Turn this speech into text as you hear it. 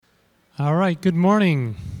All right, good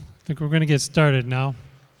morning. I think we're going to get started now.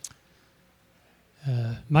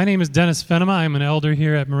 My name is Dennis Fenema. I'm an elder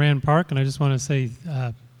here at Moran Park, and I just want to say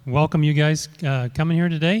welcome you guys coming here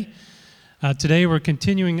today. Today we're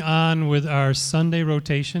continuing on with our Sunday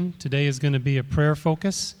rotation. Today is going to be a prayer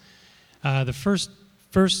focus. The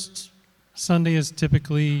first Sunday is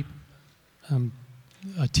typically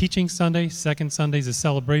a teaching Sunday. Second Sunday is a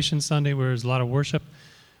celebration Sunday where there's a lot of worship.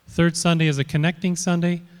 Third Sunday is a connecting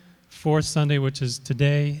Sunday. Fourth Sunday, which is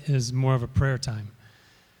today, is more of a prayer time.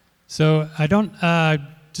 So I don't,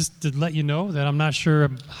 just to let you know that I'm not sure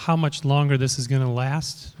how much longer this is going to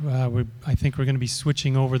last. I think we're going to be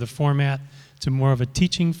switching over the format to more of a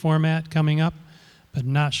teaching format coming up, but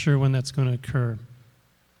not sure when that's going to occur.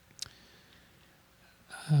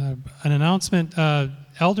 An announcement,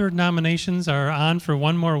 elder nominations are on for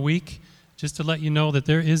one more week. Just to let you know that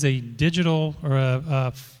there is a digital or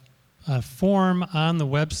a form on the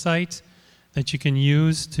website that you can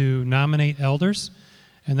use to nominate elders,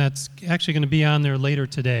 and that's actually going to be on there later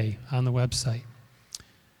today on the website.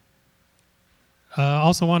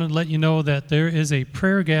 Also wanted to let you know that there is a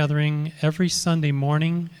prayer gathering every Sunday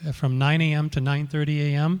morning from 9 a.m. to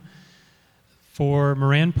 9:30 a.m. for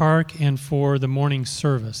Moran Park and for the morning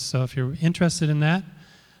service. So if you're interested in that,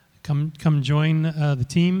 come join the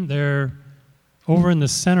team. They're over in the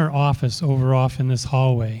center office over off in this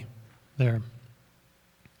hallway there.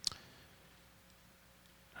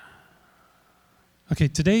 Okay,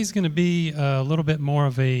 today's going to be a little bit more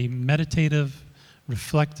of a meditative,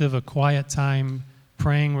 reflective, a quiet time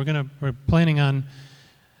praying. We're planning on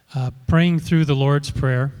praying through the Lord's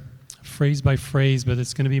Prayer, phrase by phrase, but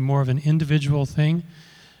it's going to be more of an individual thing.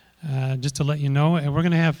 Just to let you know, and we're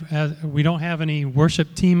going to have, we don't have any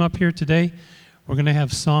worship team up here today. We're going to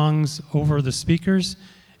have songs over the speakers,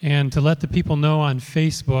 and to let the people know on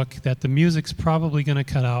Facebook that the music's probably going to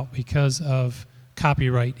cut out because of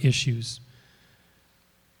copyright issues.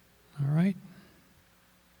 All right.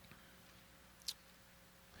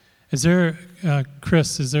 Is there,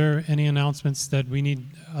 Chris, is there any announcements that we need,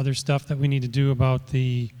 other stuff that we need to do about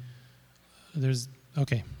okay,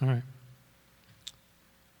 all right.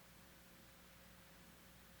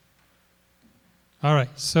 All right,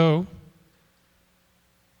 so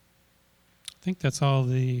I think that's all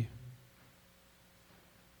the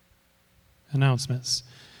announcements.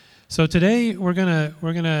 So today we're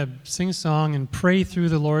gonna sing a song and pray through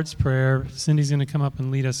the Lord's Prayer. Cindy's gonna come up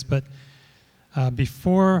and lead us, but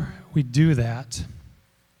before we do that,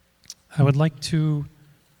 I would like to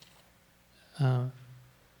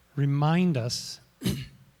remind us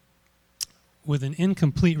with an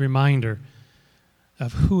incomplete reminder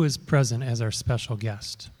of who is present as our special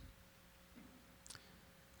guest.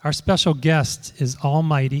 Our special guest is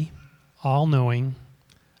almighty, all-knowing,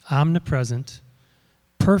 omnipresent,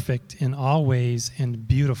 perfect in all ways, and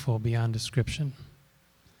beautiful beyond description.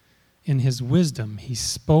 In his wisdom, he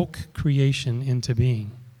spoke creation into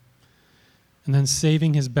being. And then,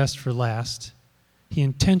 saving his best for last, he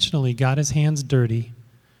intentionally got his hands dirty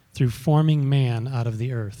through forming man out of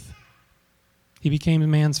the earth. He became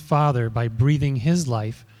man's father by breathing his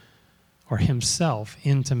life, or himself,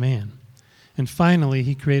 into man. And finally,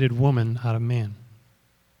 he created woman out of man.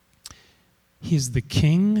 He is the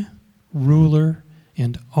king, ruler,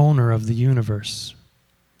 and owner of the universe,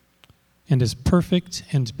 and is perfect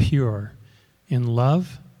and pure in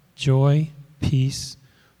love, joy, peace,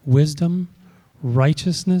 wisdom,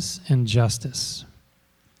 righteousness, and justice.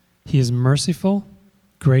 He is merciful,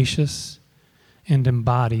 gracious, and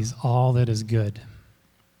embodies all that is good.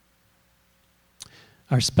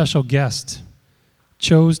 Our special guest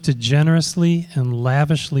chose to generously and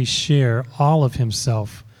lavishly share all of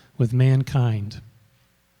himself with mankind.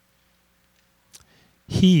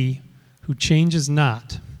 He who changes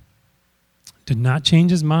not did not change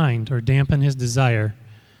his mind or dampen his desire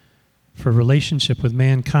for relationship with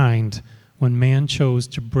mankind when man chose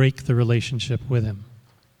to break the relationship with him.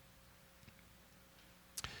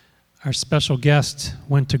 Our special guest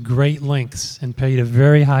went to great lengths and paid a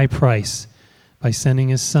very high price by sending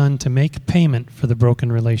his son to make payment for the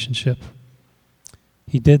broken relationship.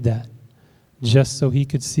 He did that just so he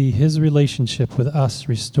could see his relationship with us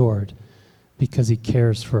restored, because he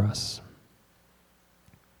cares for us.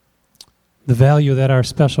 The value that our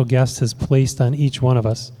special guest has placed on each one of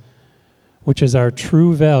us, which is our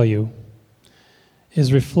true value,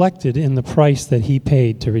 is reflected in the price that he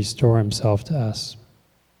paid to restore himself to us.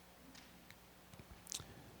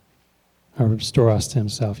 Or restore us to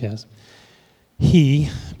himself, yes. He,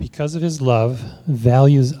 because of his love,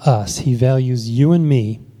 values us. He values you and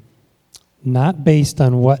me, not based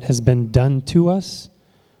on what has been done to us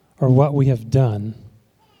or what we have done,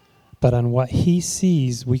 but on what he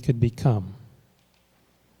sees we could become.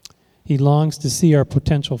 He longs to see our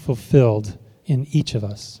potential fulfilled in each of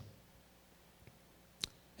us.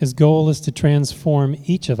 His goal is to transform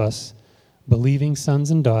each of us, believing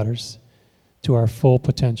sons and daughters, to our full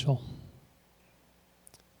potential.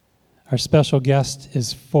 Our special guest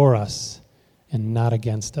is for us and not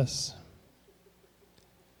against us.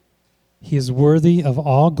 He is worthy of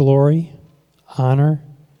all glory, honor,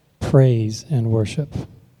 praise, and worship.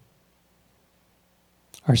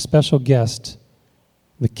 Our special guest,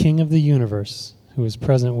 the King of the universe, who is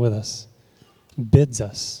present with us, bids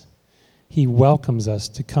us. He welcomes us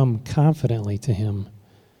to come confidently to him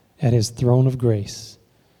at his throne of grace,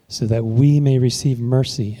 so that we may receive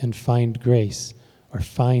mercy and find grace, or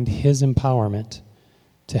find his empowerment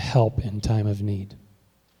to help in time of need.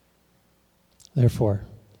 Therefore,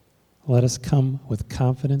 let us come with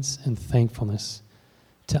confidence and thankfulness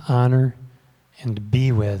to honor and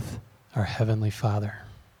be with our Heavenly Father.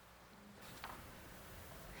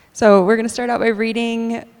 So we're going to start out by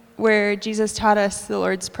reading where Jesus taught us the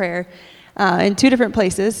Lord's Prayer in two different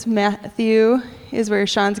places. Matthew is where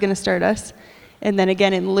Sean's going to start us, and then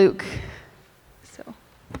again in Luke. So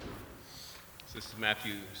this is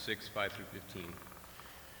Matthew 6, 5 through 15.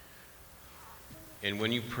 And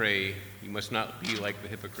when you pray, you must not be like the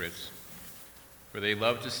hypocrites, for they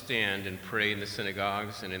love to stand and pray in the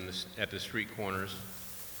synagogues and at the street corners,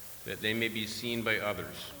 that they may be seen by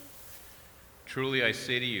others. Truly I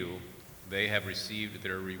say to you, they have received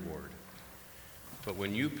their reward. But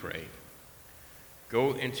when you pray,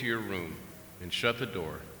 go into your room and shut the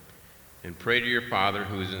door, and pray to your Father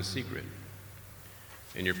who is in secret.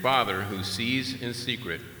 And your Father who sees in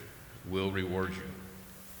secret will reward you.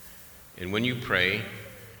 And when you pray,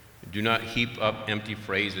 do not heap up empty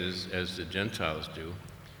phrases as the Gentiles do,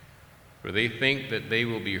 for they think that they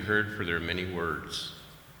will be heard for their many words.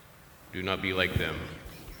 Do not be like them,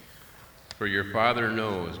 for your Father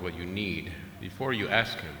knows what you need before you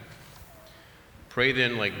ask him. Pray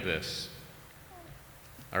then like this: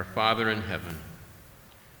 Our Father in heaven,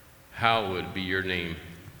 hallowed be your name.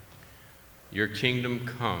 Your kingdom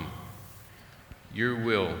come. Your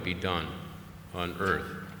will be done on earth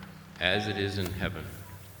as it is in heaven.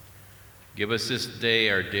 Give us this day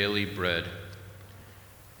our daily bread,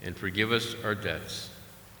 and forgive us our debts,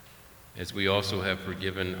 as we also have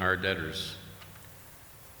forgiven our debtors.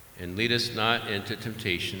 And lead us not into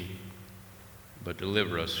temptation, but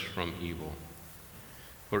deliver us from evil.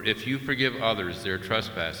 For if you forgive others their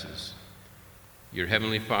trespasses, your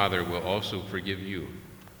heavenly Father will also forgive you.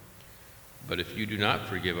 But if you do not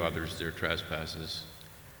forgive others their trespasses,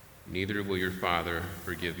 neither will your Father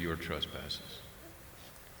forgive your trespasses.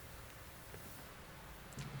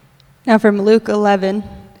 now from Luke 11.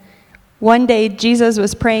 One day Jesus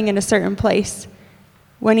was praying in a certain place.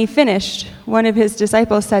 When he finished, one of his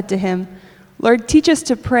disciples said to him, "Lord, teach us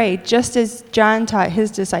to pray, just as John taught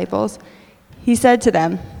his disciples." He said to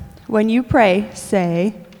them, "When you pray,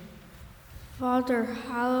 say, Father,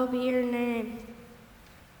 hallowed be your name.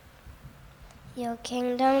 Your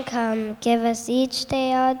kingdom come. Give us each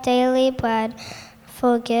day our daily bread.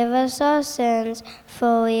 Forgive us our sins,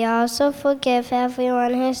 for we also forgive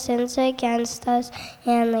everyone who sins against us,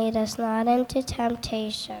 and lead us not into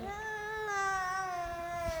temptation."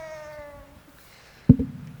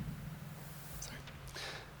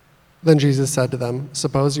 Then Jesus said to them,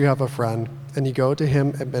 "Suppose you have a friend, and you go to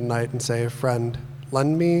him at midnight and say, 'Friend,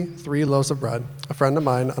 lend me 3 loaves of bread. A friend of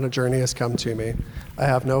mine on a journey has come to me. I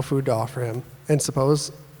have no food to offer him.' And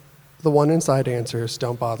suppose the one inside answers,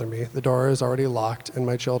 'Don't bother me. The door is already locked, and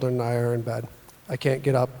my children and I are in bed. I can't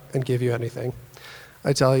get up and give you anything.'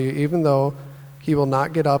 I tell you, even though he will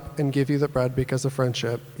not get up and give you the bread because of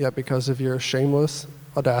friendship, yet because of your shameless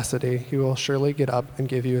audacity, he will surely get up and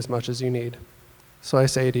give you as much as you need. So I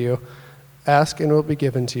say to you, ask and it will be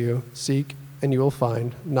given to you. Seek and you will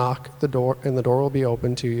find. Knock and the door will be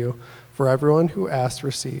opened to you. For everyone who asks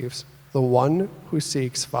receives. The one who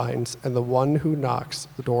seeks finds, and the one who knocks,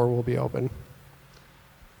 the door will be open."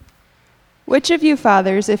 Which of you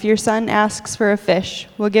fathers, if your son asks for a fish,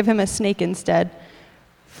 will give him a snake instead?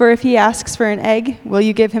 For if he asks for an egg, will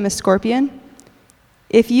you give him a scorpion?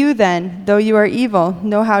 If you then, though you are evil,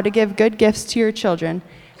 know how to give good gifts to your children,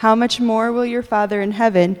 how much more will your Father in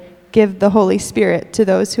heaven give the Holy Spirit to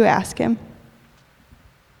those who ask him?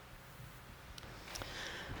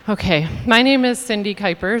 Okay, my name is Cindy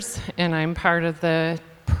Kuipers, and I'm part of the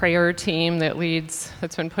prayer team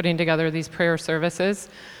that's been putting together these prayer services.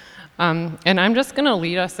 And I'm just going to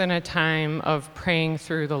lead us in a time of praying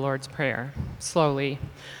through the Lord's Prayer, slowly.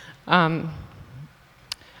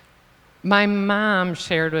 My mom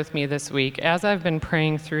shared with me this week, as I've been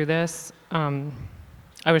praying through this, I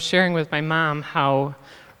was sharing with my mom how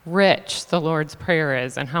rich the Lord's Prayer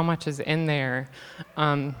is and how much is in there.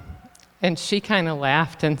 And she kind of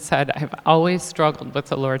laughed and said, I've always struggled with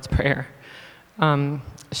the Lord's Prayer.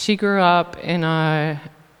 She grew up in a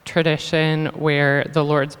tradition where the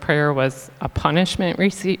Lord's Prayer was a punishment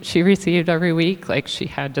she received every week. Like, she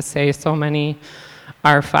had to say so many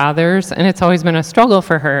Our Fathers, and it's always been a struggle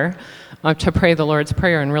for her to pray the Lord's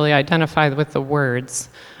Prayer and really identify with the words.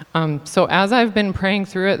 So as I've been praying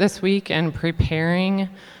through it this week and preparing,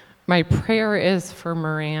 my prayer is for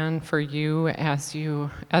Moran, for you, as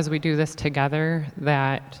we do this together,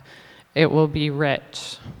 that it will be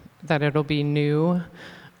rich, that it'll be new,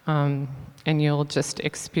 and you'll just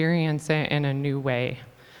experience it in a new way.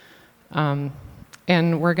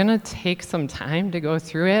 And we're going to take some time to go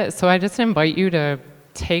through it. So I just invite you to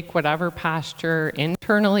take whatever posture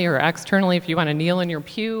internally or externally, if you want to kneel in your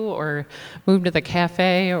pew or move to the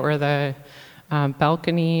cafe or the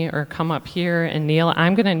balcony or come up here and kneel.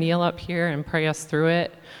 I'm going to kneel up here and pray us through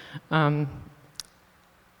it. The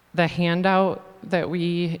handout that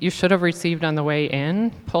you should have received on the way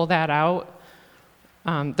in, pull that out.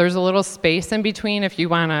 There's a little space in between if you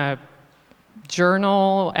want to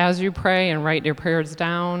journal as you pray and write your prayers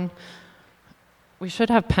down. We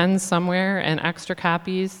should have pens somewhere and extra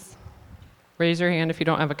copies. Raise your hand if you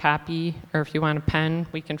don't have a copy, or if you want a pen,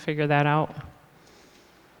 we can figure that out.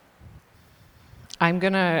 I'm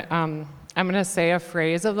gonna say a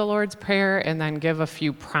phrase of the Lord's Prayer and then give a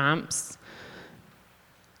few prompts,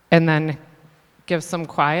 and then give some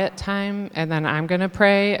quiet time, and then I'm gonna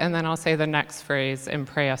pray, and then I'll say the next phrase and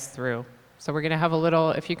pray us through. So we're gonna have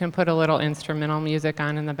if you can put a little instrumental music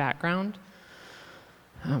on in the background.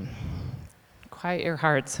 Quiet your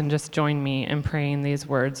hearts and just join me in praying these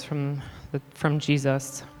words from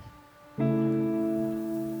Jesus.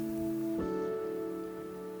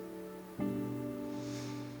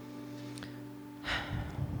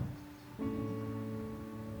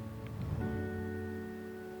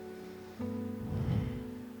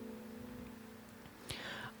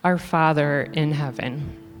 Our Father in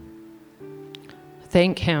heaven,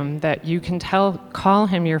 thank him that you can call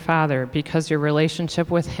him your Father, because your relationship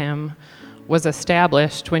with him was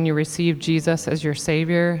established when you received Jesus as your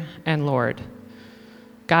Savior and Lord.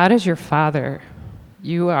 God is your Father.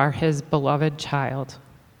 You are his beloved child.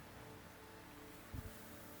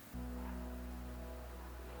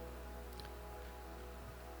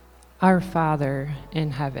 Our Father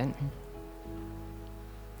in heaven.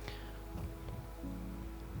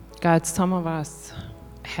 God, some of us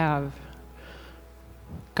have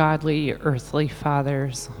godly earthly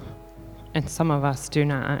fathers, and some of us do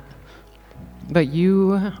not. But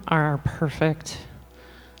you are our perfect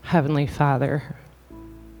Heavenly Father.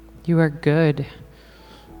 You are good.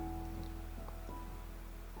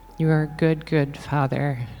 You are a good, good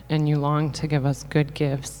Father, and you long to give us good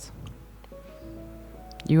gifts.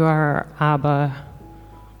 You are our Abba,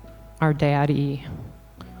 our Daddy.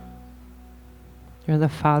 You're the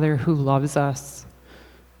Father who loves us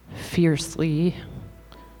fiercely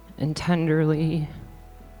and tenderly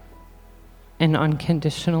and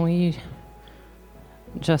unconditionally,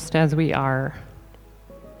 just as we are.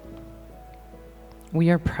 We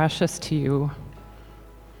are precious to you.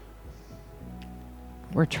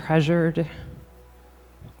 We're treasured.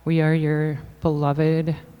 We are your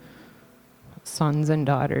beloved sons and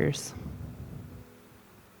daughters.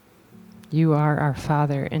 You are our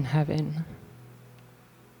Father in heaven.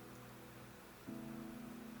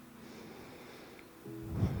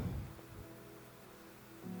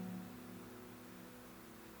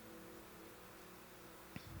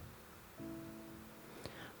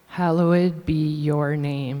 Hallowed be your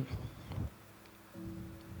name.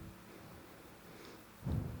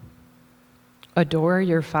 Adore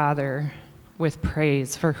your Father with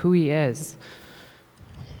praise for who he is.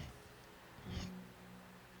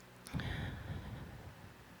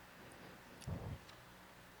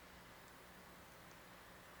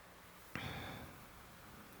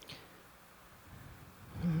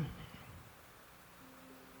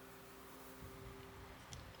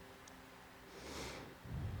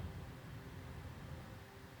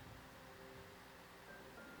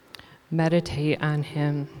 Meditate on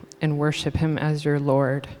him and worship him as your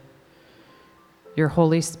Lord, your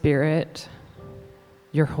Holy Spirit,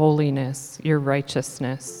 your holiness, your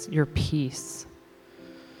righteousness, your peace,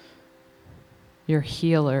 your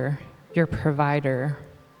healer, your provider,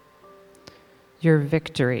 your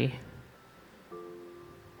victory,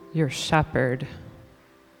 your shepherd.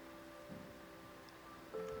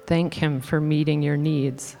 Thank him for meeting your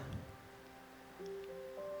needs.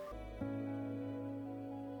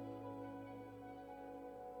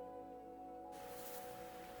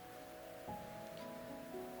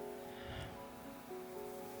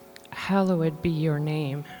 Hallowed be your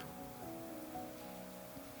name.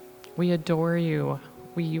 We adore you.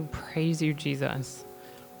 We praise you, Jesus.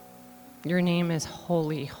 Your name is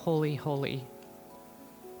holy, holy, holy.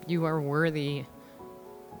 You are worthy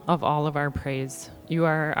of all of our praise. You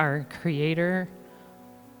are our creator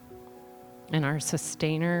and our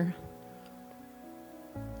sustainer.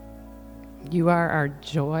 You are our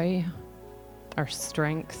joy, our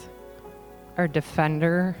strength, our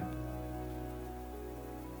defender.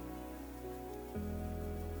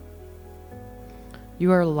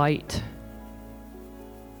 You are light.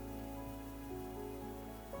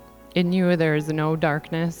 In you there is no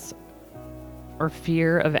darkness or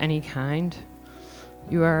fear of any kind.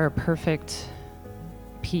 You are a perfect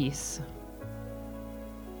peace.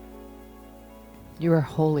 You are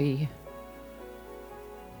holy.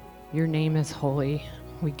 Your name is holy.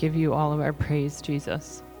 We give you all of our praise,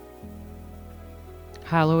 Jesus.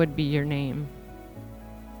 Hallowed be your name.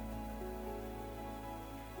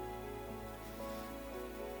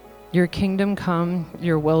 Your kingdom come,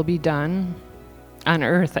 your will be done, on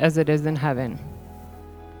earth as it is in heaven.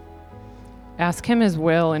 Ask him his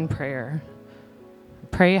will in prayer.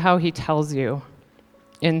 Pray how he tells you,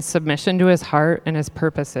 in submission to his heart and his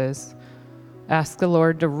purposes. Ask the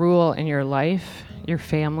Lord to rule in your life, your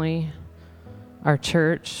family, our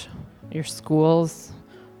church, your schools,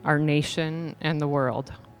 our nation, and the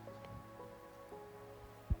world.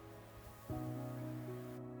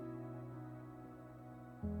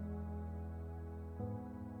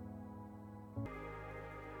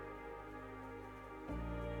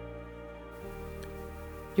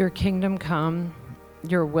 Your kingdom come,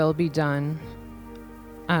 your will be done,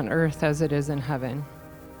 on earth as it is in heaven.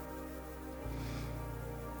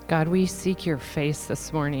 God, we seek your face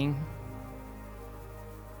this morning.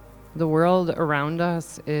 The world around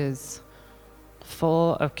us is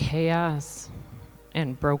full of chaos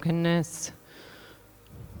and brokenness,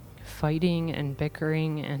 fighting and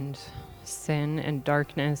bickering and sin and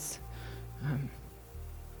darkness.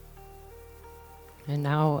 And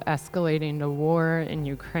now escalating to war in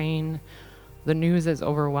Ukraine. The news is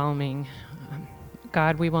overwhelming.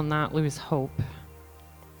 God, we will not lose hope.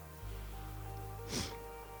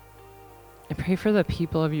 I pray for the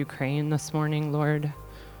people of Ukraine this morning, Lord,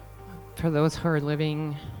 for those who are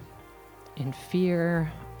living in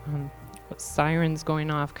fear, with sirens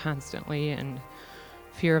going off constantly, and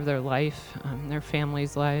fear of their life, their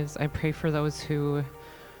families' lives. I pray for those who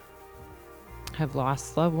have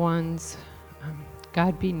lost loved ones.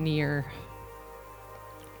 God, be near.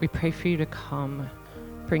 We pray for you to come,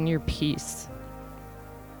 bring your peace.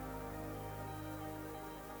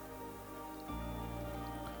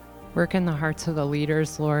 Work in the hearts of the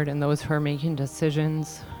leaders, Lord, and those who are making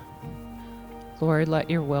decisions. Lord, let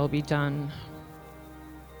your will be done.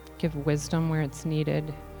 Give wisdom where it's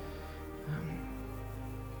needed.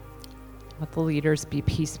 Let the leaders be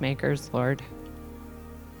peacemakers, Lord.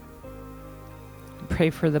 Pray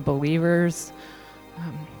for the believers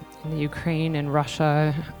in the Ukraine and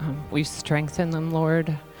Russia. We strengthen them,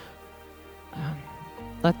 Lord.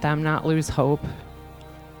 Let them not lose hope.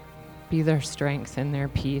 Be their strength and their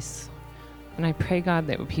peace. And I pray, God,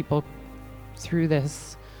 that people through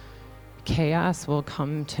this chaos will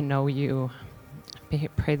come to know you. I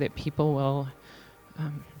pray that people will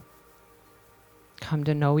come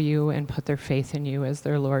to know you and put their faith in you as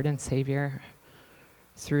their Lord and Savior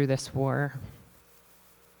through this war.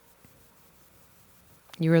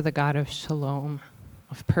 You are the God of shalom,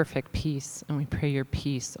 of perfect peace, and we pray your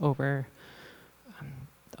peace over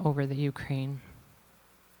the Ukraine.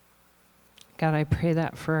 God, I pray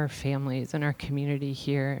that for our families and our community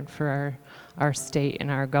here, and for our state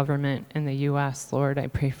and our government in the U.S., Lord. I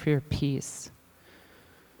pray for your peace.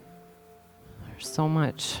 There's so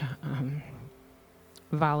much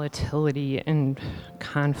volatility and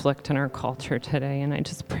conflict in our culture today, and I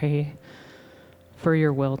just pray for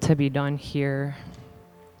your will to be done here,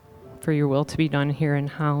 for your will to be done here in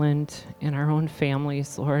Holland, in our own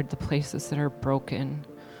families, Lord, the places that are broken.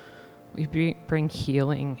 We bring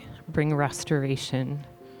healing, bring restoration,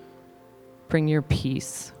 bring your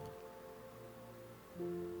peace.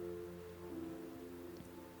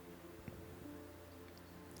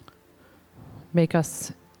 Make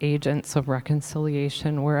us agents of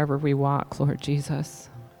reconciliation wherever we walk, Lord Jesus.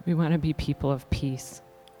 We want to be people of peace.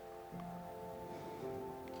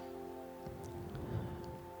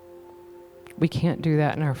 We can't do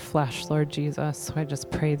that in our flesh, Lord Jesus, so I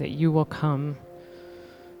just pray that you will come.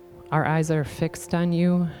 Our eyes are fixed on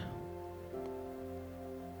you.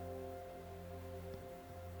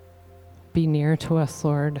 Be near to us,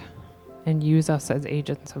 Lord, and use us as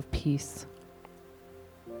agents of peace.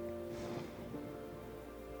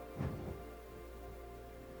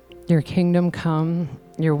 Your kingdom come,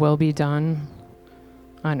 your will be done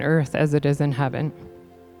on earth as it is in heaven.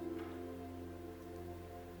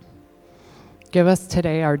 Give us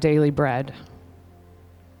today our daily bread.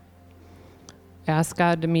 Ask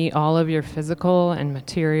God to meet all of your physical and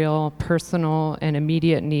material, personal, and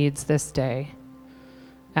immediate needs this day.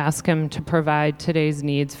 Ask Him to provide today's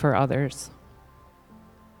needs for others.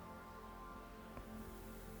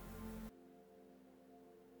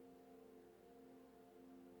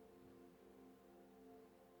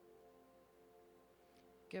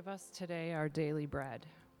 Give us today our daily bread.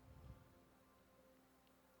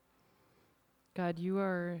 God, you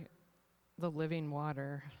are the living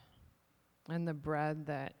water and the bread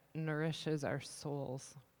that nourishes our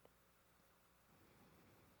souls.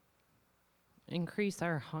 Increase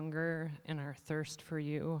our hunger and our thirst for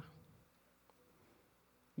you.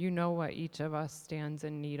 You know what each of us stands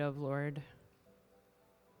in need of, Lord.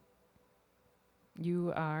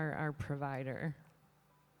 You are our provider.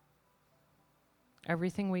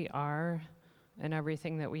 Everything we are and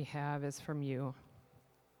everything that we have is from you.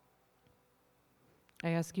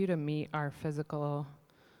 I ask you to meet our physical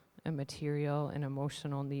and material and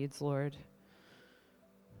emotional needs, Lord.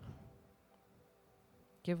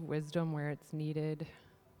 Give wisdom where it's needed.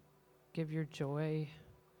 Give your joy.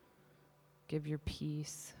 Give your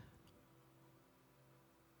peace.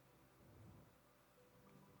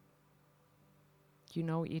 You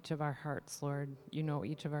know each of our hearts, Lord. You know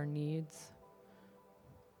each of our needs.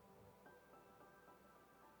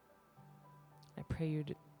 I pray you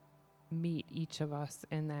to meet each of us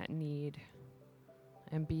in that need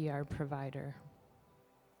and be our provider.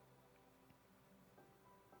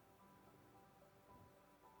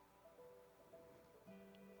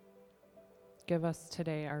 Give us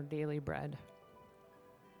today our daily bread.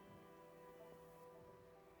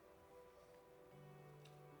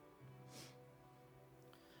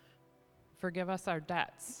 Forgive us our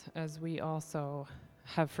debts as we also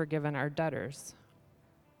have forgiven our debtors.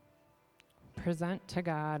 Present to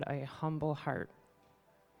God a humble heart.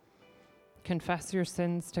 Confess your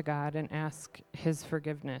sins to God and ask His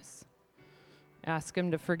forgiveness. Ask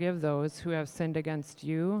Him to forgive those who have sinned against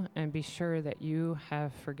you and be sure that you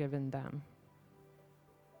have forgiven them.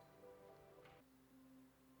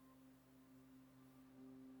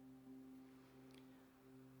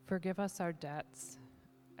 Forgive us our debts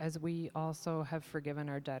as we also have forgiven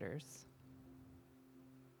our debtors.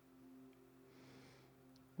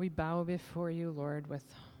 We bow before you, Lord,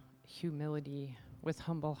 with humility, with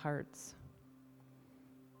humble hearts.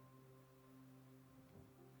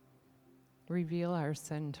 Reveal our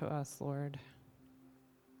sin to us, Lord.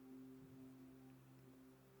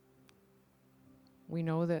 We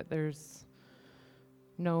know that there's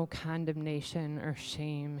no condemnation or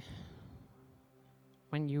shame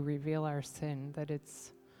when you reveal our sin, that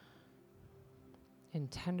it's in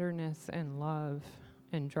tenderness and love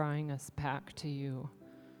and drawing us back to you.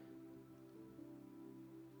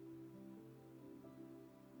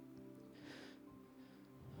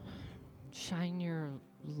 Shine your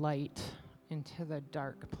light into the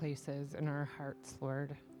dark places in our hearts,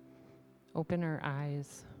 Lord. Open our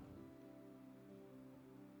eyes.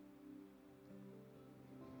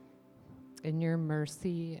 In your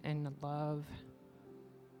mercy and love,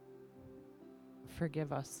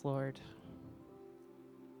 forgive us, Lord.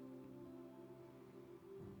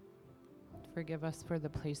 Forgive us for the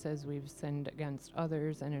places we've sinned against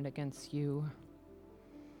others and against you.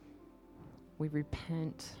 We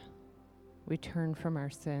repent. We turn from our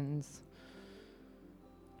sins.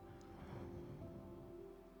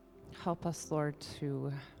 Help us, Lord,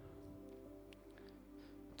 to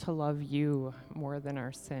love you more than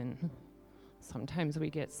our sin. Sometimes we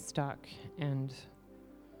get stuck and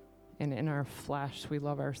in our flesh we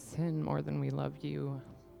love our sin more than we love you.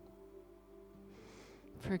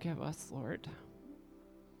 Forgive us, Lord.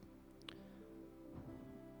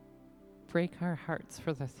 Break our hearts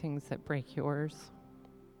for the things that break yours.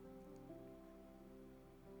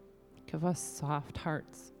 Give us soft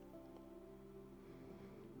hearts.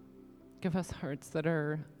 Give us hearts that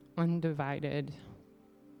are undivided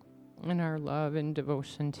in our love and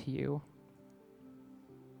devotion to you.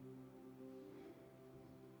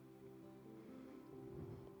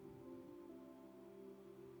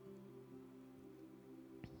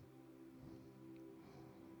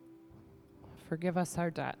 Forgive us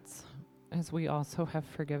our debts, as we also have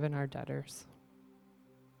forgiven our debtors.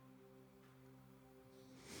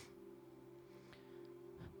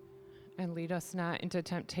 And lead us not into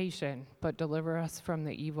temptation, but deliver us from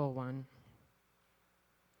the evil one.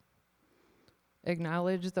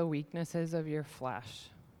 Acknowledge the weaknesses of your flesh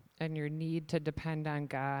and your need to depend on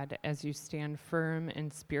God as you stand firm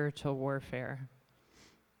in spiritual warfare.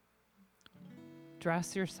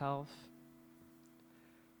 Dress yourself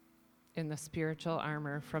in the spiritual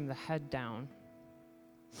armor from the head down.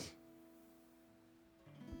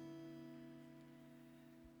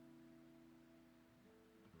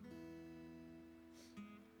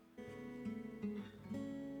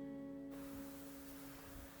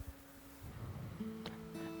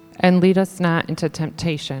 And lead us not into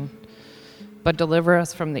temptation, but deliver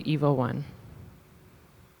us from the evil one.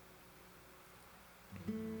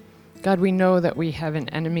 God, we know that we have an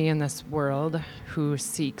enemy in this world who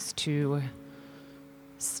seeks to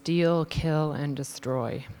steal, kill, and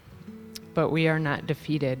destroy. But we are not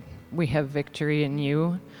defeated. We have victory in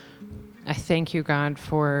you. I thank you, God,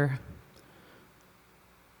 for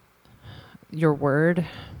your word,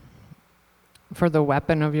 for the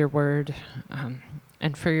weapon of your word,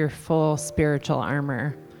 and for your full spiritual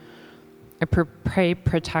armor. I pray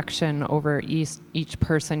protection over each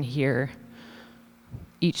person here,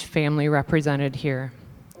 each family represented here.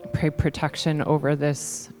 I pray protection over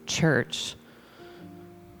this church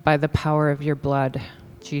by the power of your blood,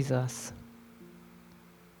 Jesus.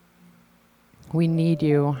 We need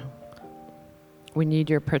you. We need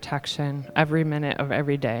your protection every minute of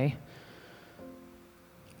every day.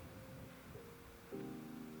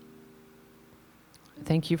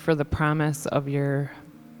 Thank you for the promise of your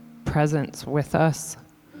presence with us.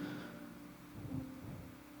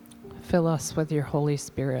 Fill us with your Holy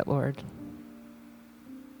Spirit, Lord.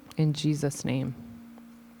 In Jesus' name.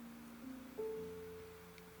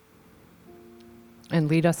 And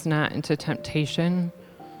lead us not into temptation,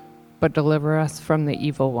 but deliver us from the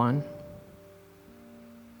evil one.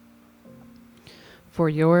 For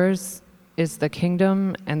yours is the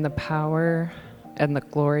kingdom and the power and the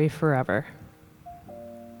glory forever.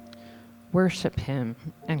 Worship him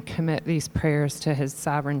and commit these prayers to his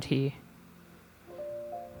sovereignty.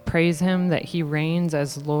 Praise him that he reigns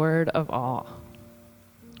as Lord of all.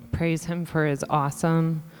 Praise him for his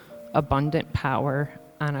awesome, abundant power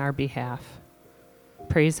on our behalf.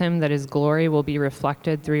 Praise him that his glory will be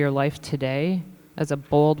reflected through your life today as a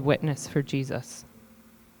bold witness for Jesus.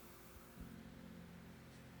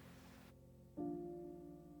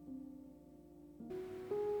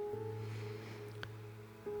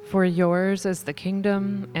 For yours is the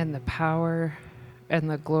kingdom and the power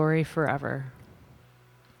and the glory forever.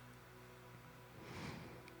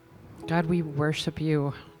 God, we worship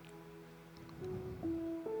you.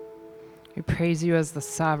 We praise you as the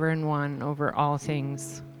sovereign one over all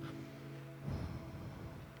things.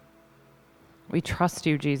 We trust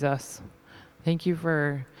you, Jesus. Thank you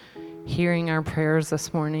for hearing our prayers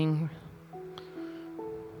this morning,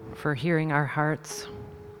 for hearing our hearts.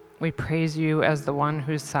 We praise you as the one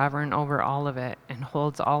who's sovereign over all of it and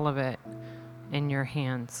holds all of it in your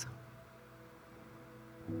hands.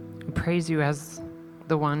 We praise you as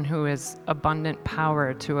the one who has abundant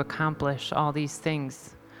power to accomplish all these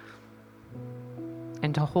things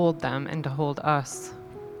and to hold them and to hold us.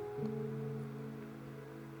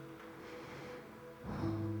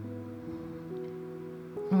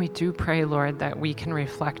 We do pray, Lord, that we can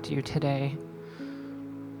reflect you today,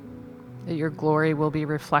 that your glory will be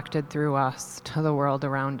reflected through us to the world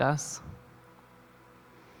around us.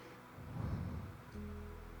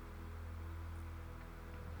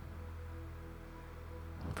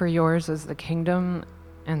 For yours is the kingdom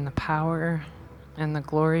and the power and the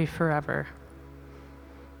glory forever.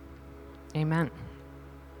 Amen.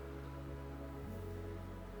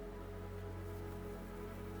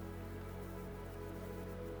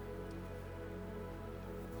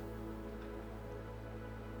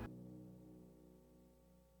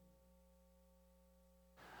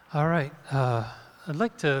 All right. I'd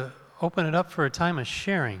like to open it up for a time of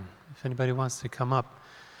sharing, if anybody wants to come up.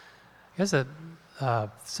 I guess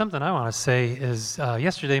something I want to say is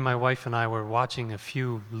yesterday my wife and I were watching a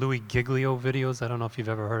few Louis Giglio videos. I don't know if you've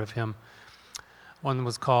ever heard of him. One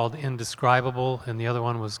was called Indescribable, and the other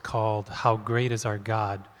one was called How Great Is Our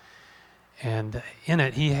God. And in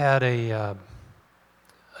it, he had a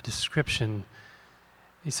description.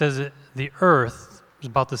 He says that the earth is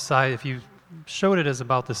about the size, if you showed it as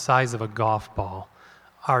about the size of a golf ball,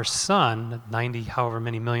 our sun, 90 however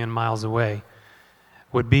many million miles away,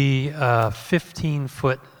 would be a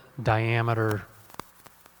 15-foot diameter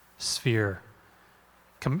sphere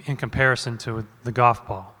in comparison to the golf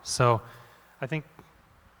ball. So I think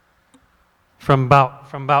from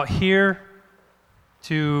about here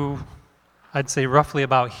to, I'd say roughly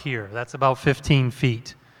about here, that's about 15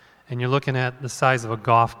 feet. And you're looking at the size of a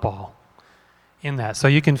golf ball in that. So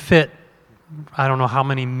you can fit, I don't know how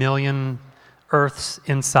many million Earths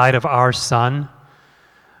inside of our sun.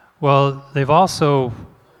 Well, they've also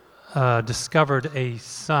discovered a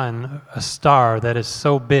star that is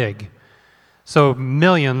so big. So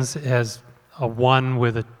millions has a 1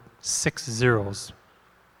 with 6 zeros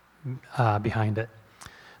behind it.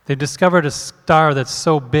 They discovered a star that's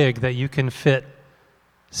so big that you can fit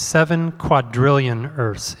 7 quadrillion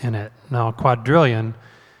Earths in it. Now, a quadrillion,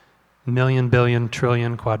 million, billion,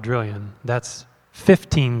 trillion, quadrillion, that's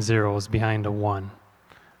 15 zeros behind a 1.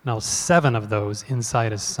 Now, 7 of those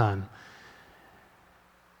inside a sun.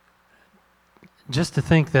 Just to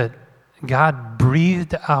think that God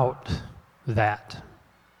breathed out that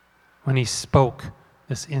when he spoke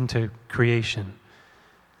this into creation.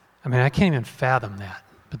 I mean, I can't even fathom that.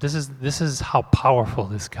 But this is how powerful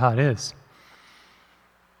this God is.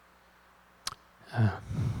 And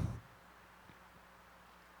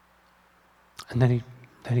then he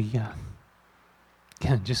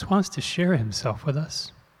again just wants to share himself with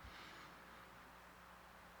us.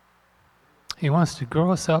 He wants to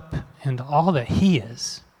grow us up into all that he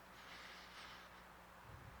is.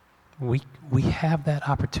 We have that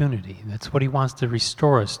opportunity. That's what he wants to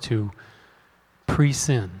restore us to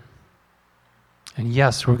pre-sin. And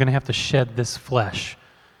yes, we're going to have to shed this flesh,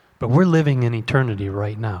 but we're living in eternity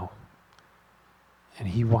right now. And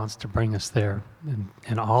he wants to bring us there.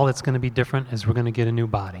 And all that's going to be different is we're going to get a new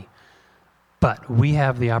body. But we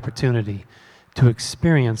have the opportunity to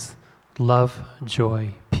experience love,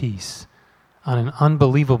 joy, peace on an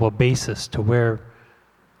unbelievable basis to where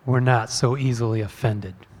we're not so easily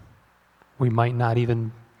offended. We might not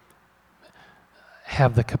even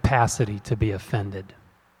have the capacity to be offended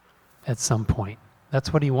at some point.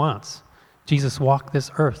 That's what he wants. Jesus walked this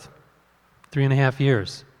earth 3.5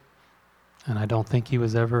 years, and I don't think he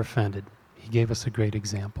was ever offended. He gave us a great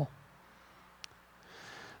example.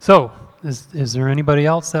 So, is there anybody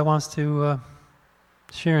else that wants to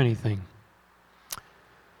share anything?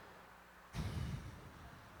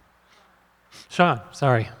 Sean,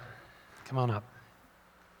 sorry. Come on up.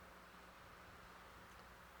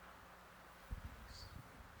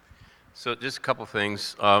 So just a couple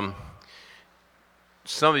things.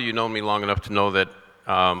 Some of you know me long enough to know that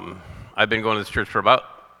I've been going to this church for about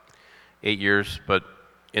 8 years, but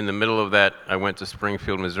in the middle of that, I went to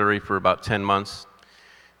Springfield, Missouri for about 10 months.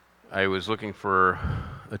 I was looking for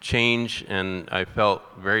a change, and I felt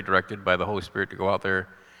very directed by the Holy Spirit to go out there.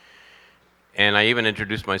 And I even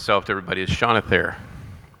introduced myself to everybody as Shonathair,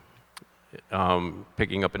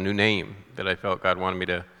 picking up a new name that I felt God wanted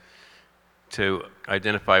me to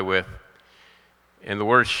identify with. And the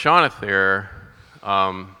word Shonathair,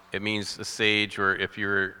 it means a sage, or if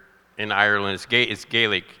you're in Ireland, it's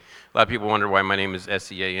Gaelic. A lot of people wonder why my name is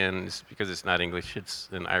S-E-A-N. It's because it's not English. It's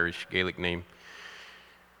an Irish Gaelic name.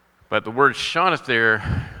 But the word Shonathair,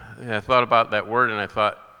 I thought about that word, and I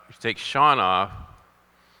thought, if you take Sean off,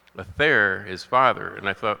 Athair is father. And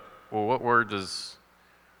I thought, well, what word does,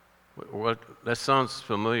 that sounds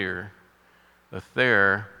familiar,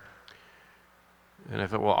 Athair. And I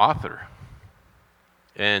thought, well, author.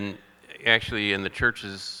 And actually in the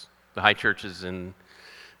churches, the high churches in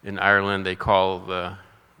Ireland, they call the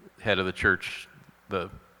head of the church the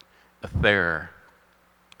Athair.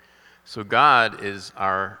 So God is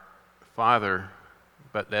our Father,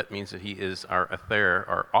 but that means that he is our Athair,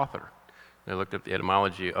 our author. And I looked up the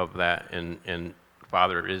etymology of that, and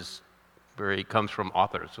Father comes from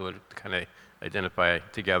author, so it kind of identify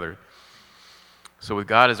together. So with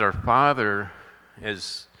God as our Father,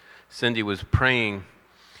 as Cindy was praying,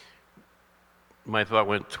 my thought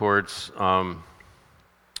went towards,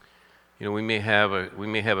 we may have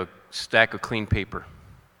a stack of clean paper,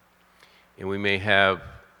 and we may have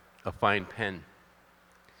a fine pen,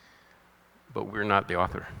 but we're not the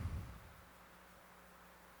author.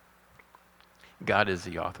 God is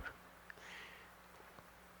the author.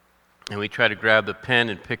 And we try to grab the pen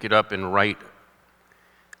and pick it up and write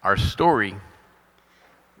our story,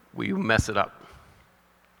 we mess it up.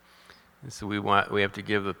 And so we have to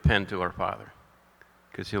give the pen to our Father,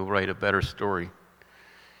 because he'll write a better story.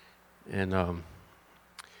 And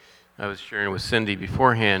I was sharing with Cindy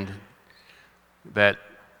beforehand that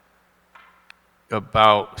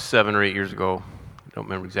about 7 or 8 years ago, I don't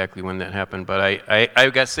remember exactly when that happened, but I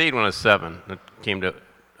got saved when I was 7. I came to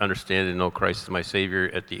understand and know Christ as my Savior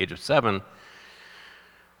at the age of 7.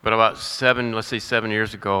 But about 7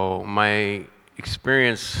 years ago, my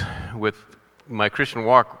experience with my Christian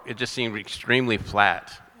walk, it just seemed extremely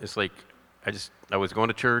flat. It's like I was going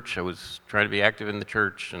to church, I was trying to be active in the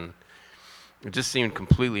church, and it just seemed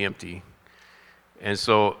completely empty. And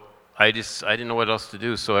so I didn't know what else to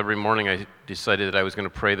do. So every morning I decided that I was going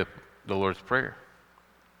to pray the Lord's Prayer.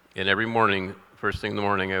 And every morning, first thing in the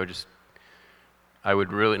morning, I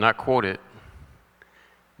would really, not quote it,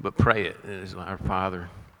 but pray it. It is, Our Father,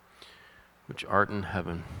 which art in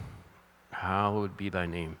heaven, hallowed be thy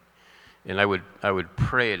name. And I would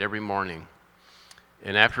pray it every morning.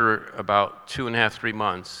 And after about 2.5, 3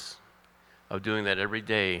 months of doing that every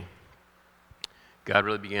day, God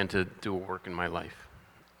really began to do a work in my life.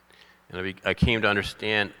 And I came to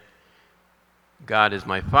understand God is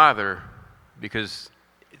my Father because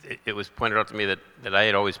it was pointed out to me that I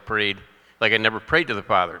had always prayed, like I never prayed to the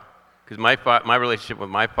Father, because my relationship with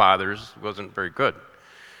my fathers wasn't very good.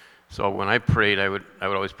 So when I prayed, I would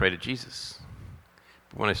always pray to Jesus.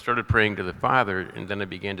 But when I started praying to the Father, and then I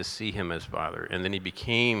began to see him as Father, and then he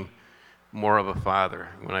became more of a father.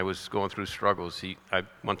 When I was going through struggles,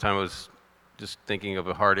 one time I was just thinking of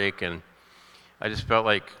a heartache, and I just felt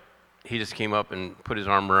like he just came up and put his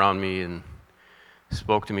arm around me and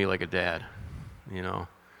spoke to me like a dad, you know.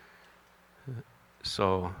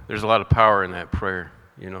 So there's a lot of power in that prayer,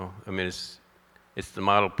 you know. I mean, it's the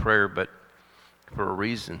model prayer, but for a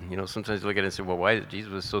reason, you know. Sometimes you look at it and say, well, why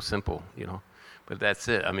Jesus was so simple, you know. But that's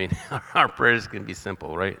it. I mean, our prayers can be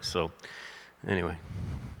simple, right? So anyway,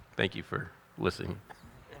 thank you for listening.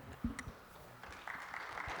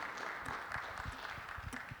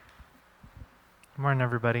 Good morning,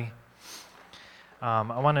 everybody.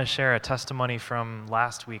 I want to share a testimony from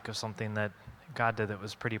last week of something that God did that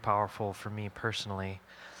was pretty powerful for me personally.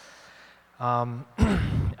 I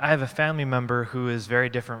have a family member who is very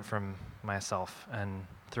different from myself, and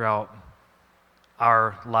throughout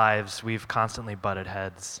our lives, we've constantly butted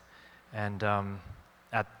heads. And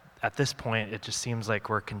at this point, it just seems like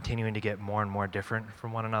we're continuing to get more and more different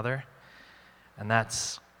from one another, and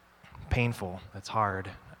that's painful. It's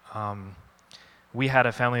hard. We had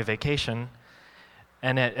a family vacation,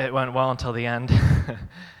 and it went well until the end,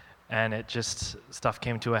 and stuff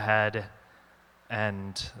came to a head,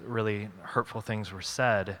 and really hurtful things were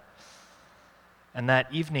said. And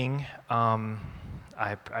that evening,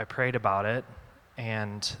 I prayed about it,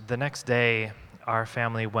 and the next day, our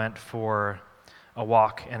family went for a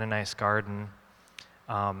walk in a nice garden,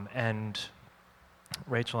 and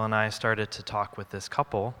Rachel and I started to talk with this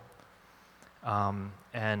couple,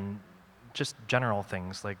 and just general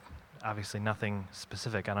things, like obviously nothing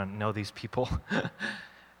specific. I don't know these people.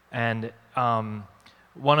 And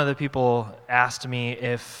one of the people asked me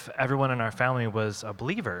if everyone in our family was a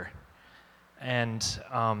believer. And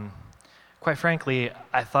quite frankly,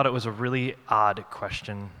 I thought it was a really odd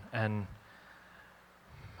question, and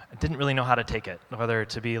I didn't really know how to take it, whether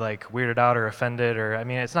to be like weirded out or offended, or, I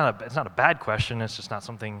mean, it's not a bad question, it's just not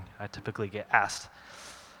something I typically get asked.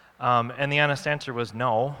 And the honest answer was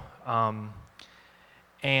no.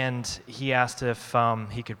 And he asked if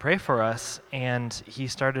he could pray for us, and he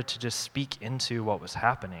started to just speak into what was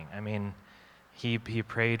happening. I mean, he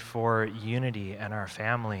prayed for unity in our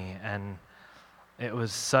family, and it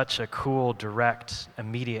was such a cool, direct,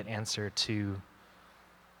 immediate answer to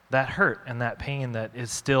that hurt and that pain that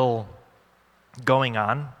is still going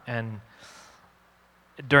on. And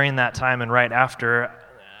during that time and right after,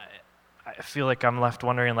 I feel like I'm left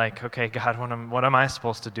wondering, like, okay, God, what am I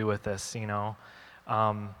supposed to do with this, you know?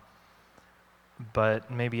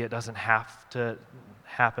 But maybe it doesn't have to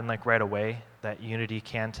happen like right away. That unity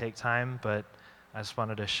can take time, but I just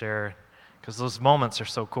wanted to share, because those moments are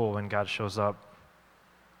so cool when God shows up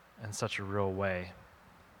in such a real way.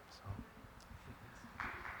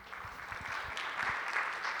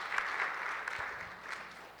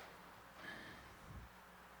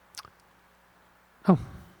 Oh.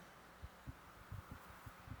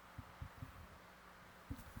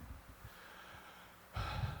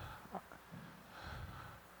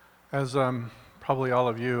 As probably all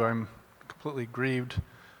of you, I'm completely grieved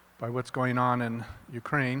by what's going on in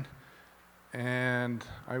Ukraine. And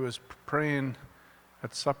I was praying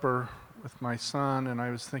at supper with my son, and I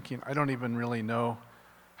was thinking, I don't even really know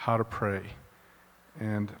how to pray.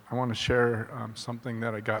 And I want to share something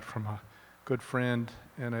that I got from a good friend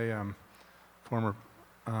and a former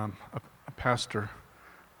a pastor.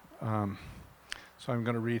 So I'm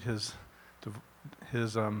going to read his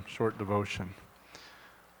short devotion.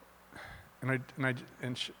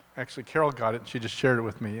 Actually, Carol got it, and she just shared it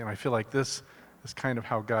with me, and I feel like this is kind of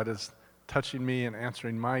how God is touching me and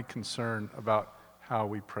answering my concern about how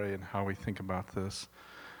we pray and how we think about this.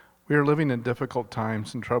 We are living in difficult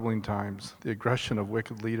times and troubling times. The aggression of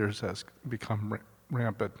wicked leaders has become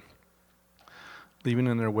rampant, leaving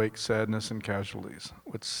in their wake sadness and casualties.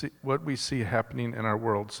 What we see happening in our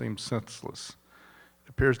world seems senseless. It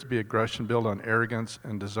appears to be aggression built on arrogance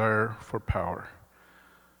and desire for power.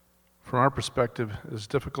 From our perspective, it is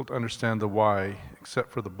difficult to understand the why,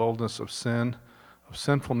 except for the boldness of sin, of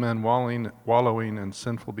sinful men wallowing in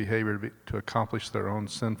sinful behavior to accomplish their own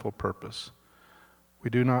sinful purpose. We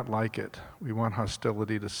do not like it. We want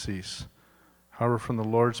hostility to cease. However, from the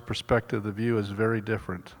Lord's perspective, the view is very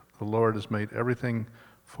different. The Lord has made everything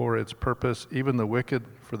for its purpose, even the wicked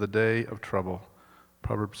for the day of trouble.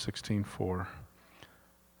 Proverbs 16:4.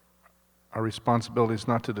 Our responsibility is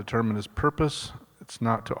not to determine his purpose. It's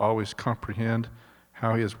not to always comprehend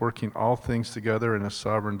how he is working all things together in his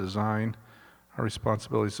sovereign design. Our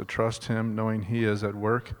responsibility is to trust him, knowing he is at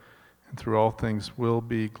work, and through all things will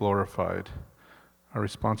be glorified. Our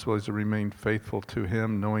responsibility is to remain faithful to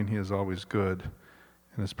him, knowing he is always good.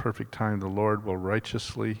 In his perfect time, the Lord will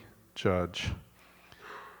righteously judge.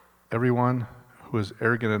 Everyone who is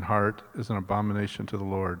arrogant in heart is an abomination to the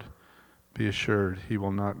Lord. Be assured he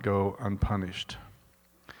will not go unpunished.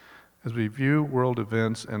 As we view world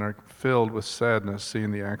events and are filled with sadness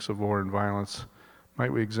seeing the acts of war and violence,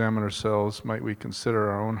 might we examine ourselves, might we consider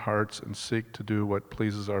our own hearts and seek to do what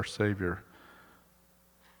pleases our Savior.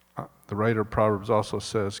 The writer of Proverbs also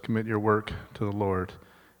says, commit your work to the Lord,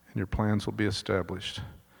 and your plans will be established.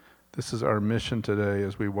 This is our mission today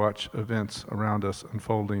as we watch events around us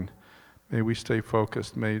unfolding. May we stay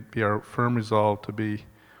focused. May it be our firm resolve to be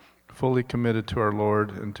fully committed to our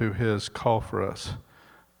Lord and to his call for us.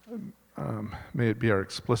 May it be our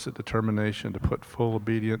explicit determination to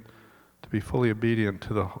be fully obedient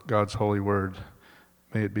to God's holy word.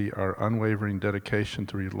 May it be our unwavering dedication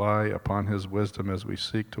to rely upon his wisdom as we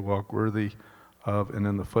seek to walk worthy of and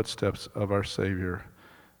in the footsteps of our Savior.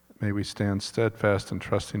 May we stand steadfast in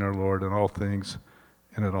trusting our Lord in all things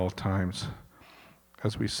and at all times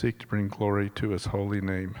as we seek to bring glory to his holy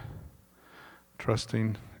name.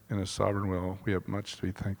 Trusting in his sovereign will, we have much to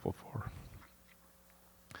be thankful for.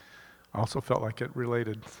 I also felt like it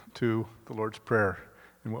related to the Lord's Prayer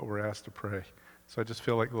and what we're asked to pray. So I just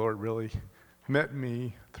feel like the Lord really met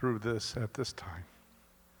me through this at this time.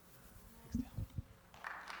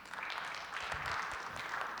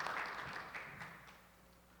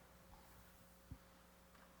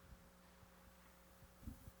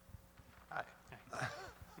 Hi.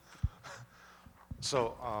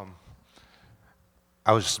 So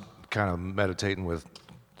I was kind of meditating with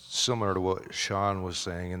similar to what Sean was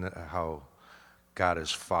saying, and how God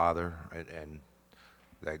is Father, and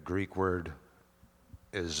that Greek word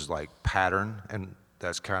is like pattern, and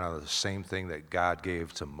that's kind of the same thing that God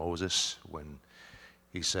gave to Moses when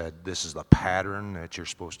he said, this is the pattern that you're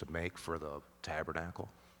supposed to make for the tabernacle.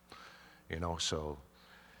 You know, so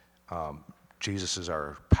Jesus is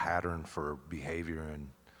our pattern for behavior and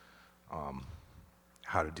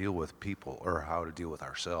how to deal with people, or how to deal with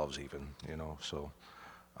ourselves even, you know. So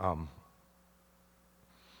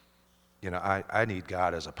you know, I need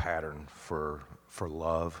God as a pattern for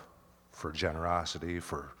love, for generosity,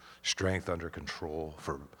 for strength under control,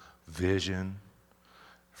 for vision,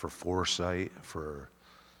 for foresight, for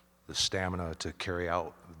the stamina to carry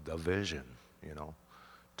out the vision, you know,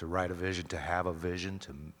 to write a vision, to have a vision,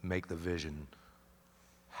 to make the vision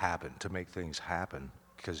happen, to make things happen,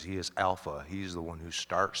 because he is Alpha. He's the one who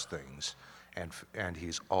starts things, and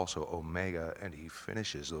he's also Omega, and he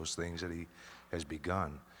finishes those things that he has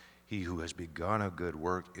begun. He who has begun a good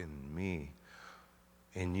work in me,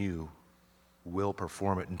 in you, will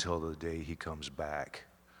perform it until the day he comes back.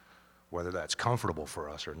 Whether that's comfortable for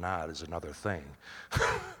us or not is another thing.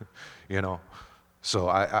 You know, so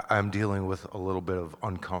I'm dealing with a little bit of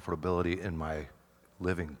uncomfortability in my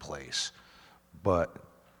living place, but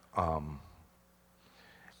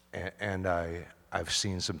I've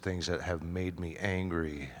seen some things that have made me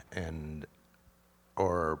angry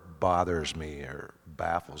or bothers me or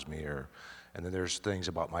baffles me, and then there's things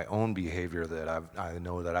about my own behavior that I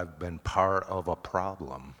know that I've been part of a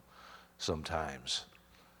problem sometimes.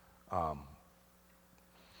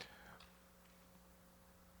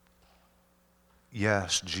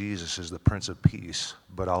 Yes, Jesus is the Prince of Peace,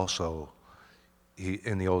 but also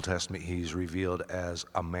in the Old Testament he's revealed as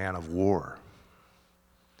a man of war.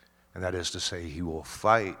 And that is to say, he will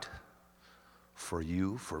fight for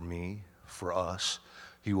you, for me, for us.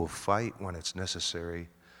 He will fight when it's necessary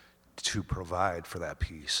to provide for that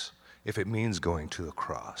peace. If it means going to the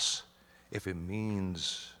cross, if it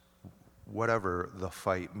means whatever the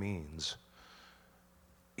fight means,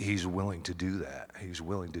 he's willing to do that. He's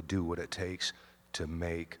willing to do what it takes to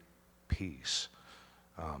make peace.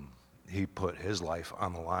 He put his life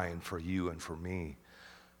on the line for you and for me,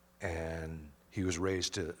 and he was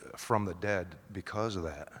raised from the dead because of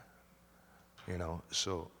that, you know.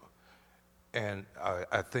 So, and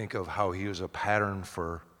I think of how he was a pattern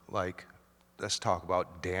for like let's talk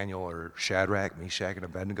about Daniel or Shadrach, Meshach, and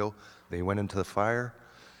Abednego. They went into the fire.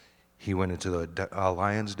 He went into the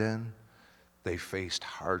lion's den. They faced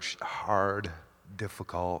hard,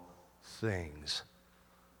 difficult things.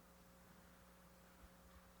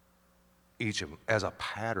 Each of them, as a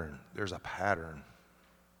pattern, there's a pattern.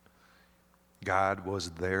 God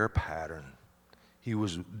was their pattern. He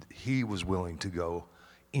was willing to go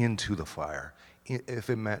into the fire. If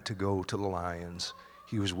it meant to go to the lions,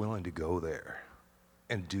 he was willing to go there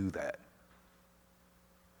and do that.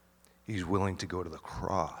 He's willing to go to the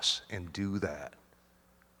cross and do that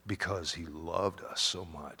because he loved us so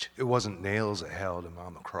much. It wasn't nails that held him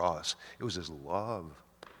on the cross. It was his love.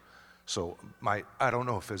 So I don't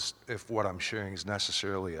know if what I'm sharing is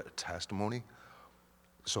necessarily a testimony.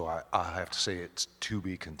 So I have to say it's to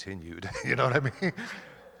be continued. You know what I mean?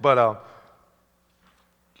 But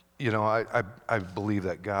you know, I believe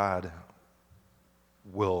that God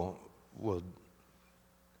will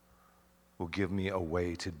give me a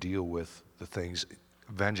way to deal with the things.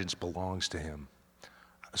 Vengeance belongs to him,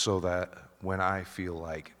 so that when I feel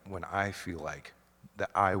like that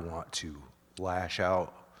I want to lash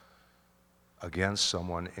out against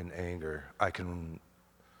someone in anger, I can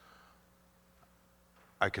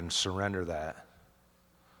surrender that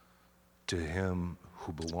to him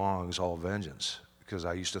who belongs all vengeance. Because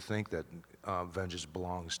I used to think that vengeance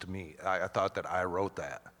belongs to me. I thought that I wrote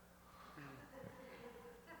that.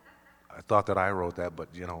 But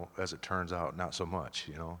you know, as it turns out, not so much.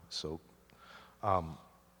 You know, so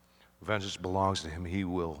vengeance belongs to him. He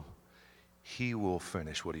will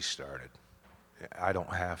finish what he started. I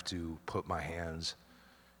don't have to put my hands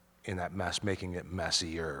in that mess, making it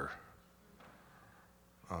messier.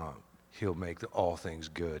 He'll make all things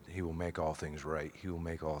good. He will make all things right. He will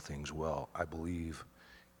make all things well. I believe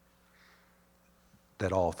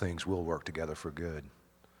that all things will work together for good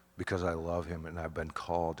because I love him and I've been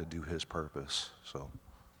called to do his purpose. So,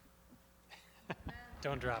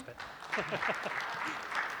 Don't drop it.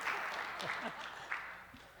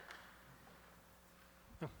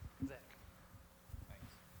 Zach.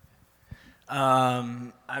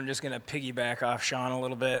 I'm just going to piggyback off Sean a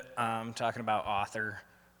little bit, talking about author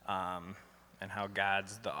and how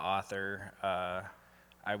God's the author.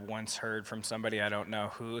 I once heard from somebody, I don't know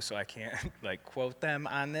who, so I can't like quote them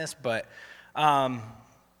on this, but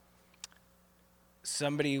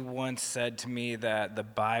somebody once said to me that the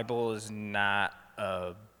Bible is not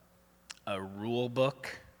a rule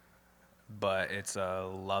book, but it's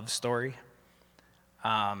a love story.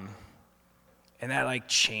 And that like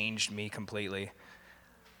changed me completely.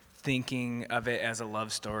 Thinking of it as a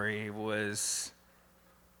love story was,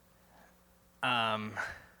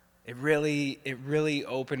 it really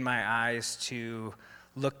opened my eyes to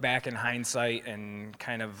look back in hindsight and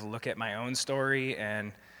kind of look at my own story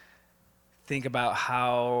and think about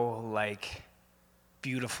how like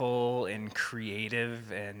beautiful and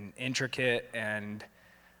creative and intricate and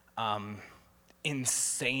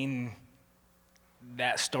insane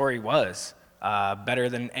that story was. Better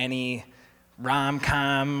than any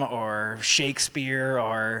rom-com or Shakespeare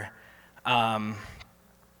or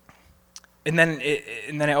and then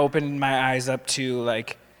it opened my eyes up to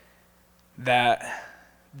like that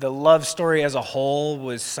the love story as a whole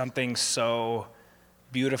was something so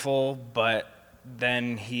beautiful, but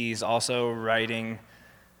then he's also writing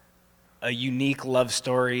a unique love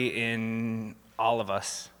story in all of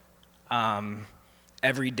us.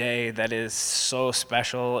 Every day that is so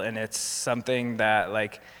special, and it's something that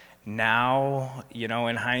like now, you know,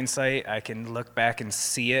 in hindsight, I can look back and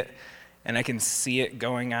see it, and I can see it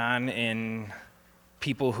going on in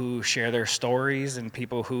people who share their stories and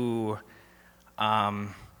people who are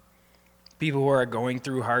going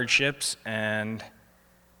through hardships, and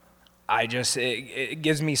it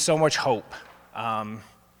gives me so much hope,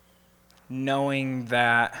 knowing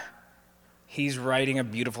that he's writing a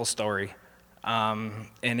beautiful story. And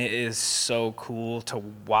it is so cool to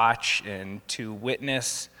watch and to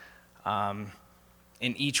witness in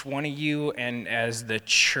each one of you, and as the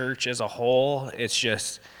church as a whole.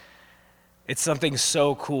 It's something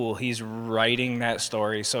so cool. He's writing that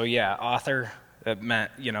story. So yeah, author, that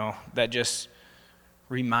meant, you know, that just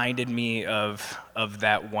reminded me of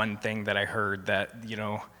that one thing that I heard, that, you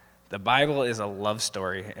know, the Bible is a love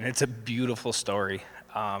story, and it's a beautiful story.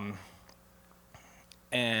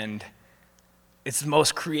 And it's the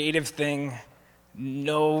most creative thing.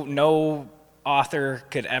 No author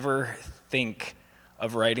could ever think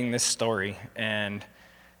of writing this story. And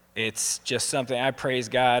it's just something, I praise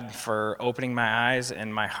God for opening my eyes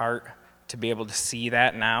and my heart to be able to see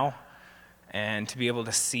that now, and to be able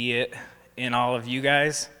to see it in all of you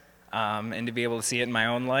guys, and to be able to see it in my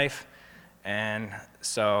own life. And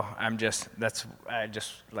so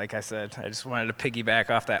like I said, I just wanted to piggyback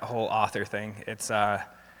off that whole author thing. It's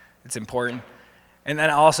important. And then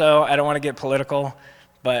also, I don't want to get political,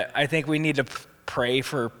 but I think we need to pray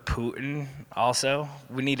for Putin also.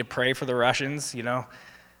 We need to pray for the Russians, you know.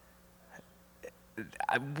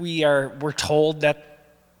 We're told that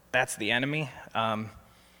that's the enemy, but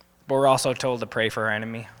we're also told to pray for our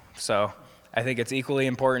enemy. So I think it's equally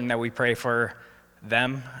important that we pray for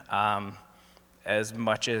them as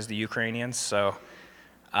much as the Ukrainians. So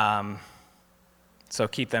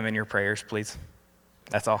keep them in your prayers, please.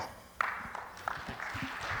 That's all.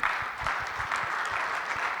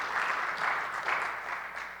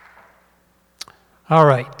 All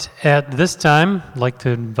right. At this time, I'd like to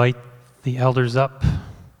invite the elders up.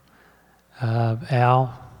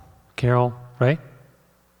 Al, Carol, right?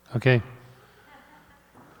 Okay.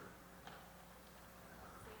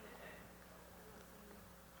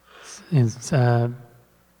 You're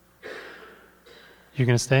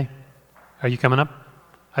gonna stay? Are you coming up?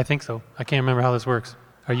 I think so. I can't remember how this works.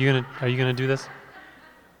 Are you gonna do this?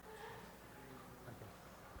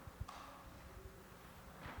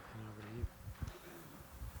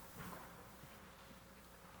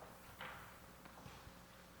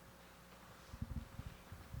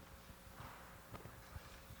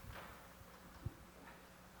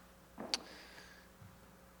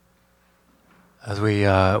 As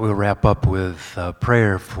we'll wrap up with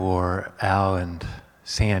prayer for Al and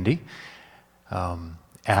Sandy.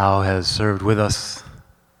 Al has served with us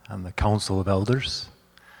on the Council of Elders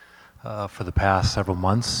for the past several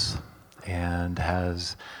months and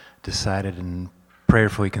has decided and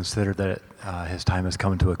prayerfully considered that his time has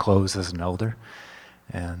come to a close as an elder.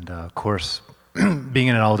 And of course, being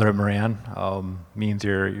an elder at Moran means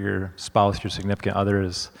your spouse, your significant other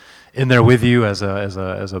is in there with you as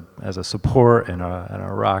a support and a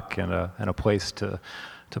rock and a place to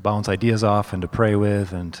bounce ideas off and to pray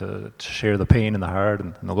with and to share the pain and the heart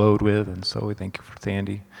and the load with. And so we thank you for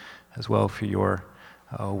Sandy as well for your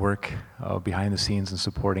work behind the scenes and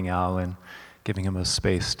supporting Al and giving him a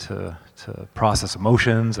space to process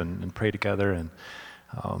emotions and pray together and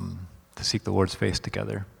to seek the Lord's face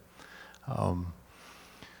together.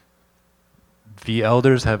 The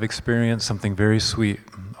elders have experienced something very sweet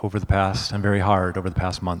over the past and very hard over the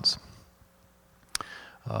past months.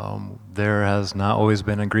 There has not always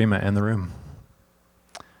been agreement in the room.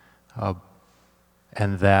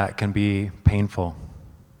 And that can be painful.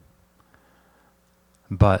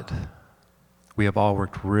 But we have all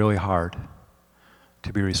worked really hard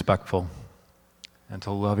to be respectful and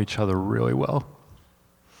to love each other really well.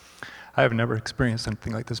 I have never experienced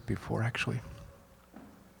something like this before, actually.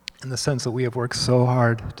 In the sense that we have worked so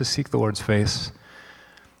hard to seek the Lord's face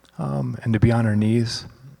and to be on our knees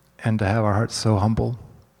and to have our hearts so humble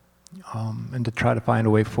and to try to find a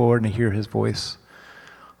way forward and to hear His voice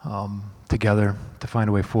together, to find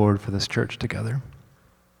a way forward for this church together.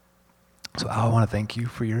 So I want to thank you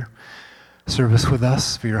for your service with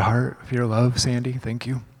us, for your heart, for your love, Sandy. Thank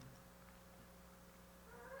you.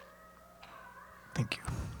 Thank you.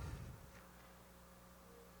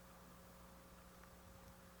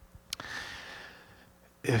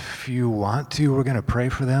 If you want to, we're going to pray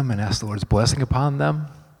for them and ask the Lord's blessing upon them.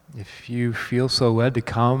 If you feel so led to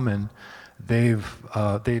come and they've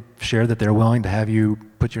shared that they're willing to have you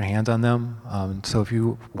put your hands on them. So if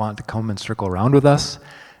you want to come and circle around with us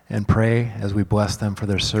and pray as we bless them for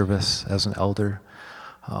their service as an elder,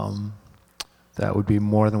 that would be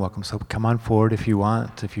more than welcome. So come on forward if you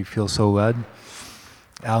want, if you feel so led.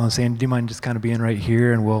 Al and Sandy, do you mind just kind of being right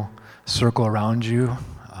here and we'll circle around you?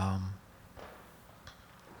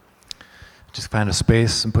 Just find a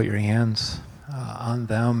space and put your hands on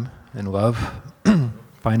them in love.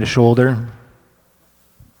 Find a shoulder.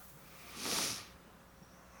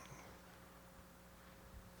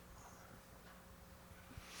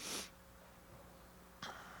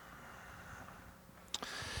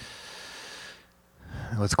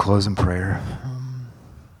 Let's close in prayer.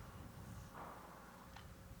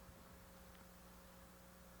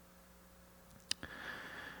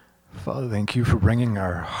 Father, thank you for bringing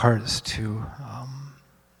our hearts to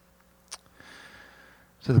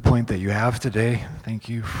the point that you have today. Thank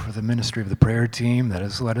you for the ministry of the prayer team that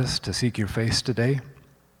has led us to seek your face today.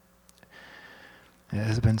 It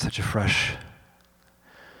has been such a fresh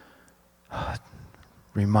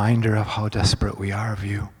reminder of how desperate we are of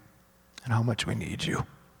you and how much we need you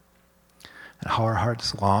and how our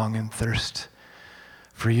hearts long and thirst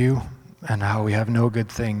for you and how we have no good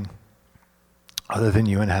thing other than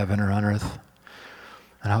you in heaven or on earth,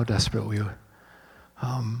 and how desperate we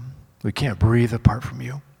can't breathe apart from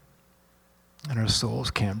you. And our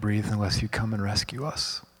souls can't breathe unless you come and rescue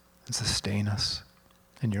us and sustain us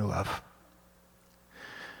in your love.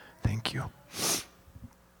 Thank you.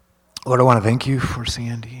 Lord, I want to thank you for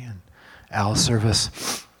Sandy and Al's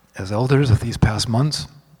service as elders of these past months.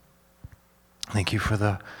 Thank you for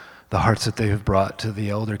the hearts that they have brought to the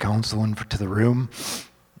elder council and to the room.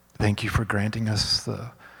 Thank you for granting us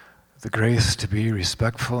the grace to be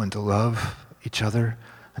respectful and to love each other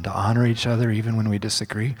and to honor each other even when we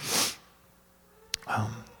disagree.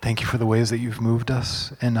 Thank you for the ways that you've moved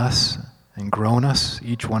us in us and grown us,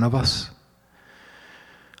 each one of us.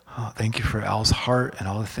 Thank you for Al's heart and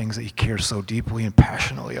all the things that he cares so deeply and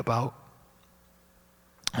passionately about.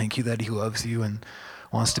 Thank you that he loves you and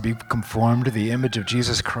wants to be conformed to the image of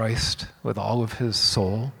Jesus Christ with all of his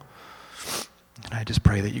soul. And I just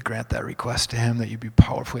pray that you grant that request to him, that you be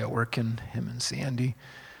powerfully at work in him and Sandy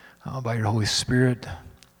by your Holy Spirit,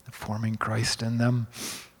 forming Christ in them,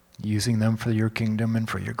 using them for your kingdom and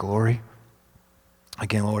for your glory.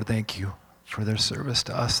 Again, Lord, thank you for their service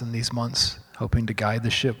to us in these months, helping to guide the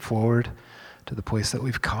ship forward to the place that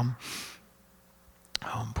we've come.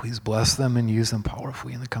 Please bless them and use them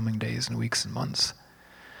powerfully in the coming days and weeks and months.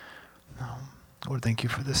 Lord, thank you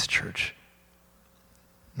for this church.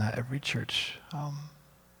 Not every church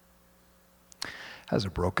has a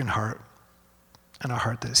broken heart and a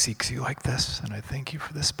heart that seeks you like this, and I thank you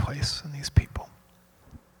for this place and these people.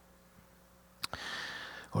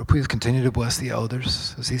 Lord, please continue to bless the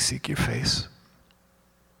elders as they seek your face.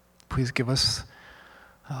 Please give us,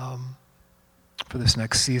 for this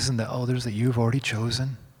next season, the elders that you've already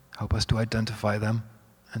chosen. Help us to identify them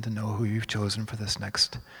and to know who you've chosen for this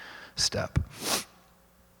next step.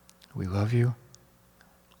 We love you.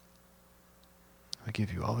 We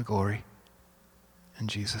give you all the glory. In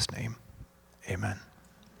Jesus' name, amen.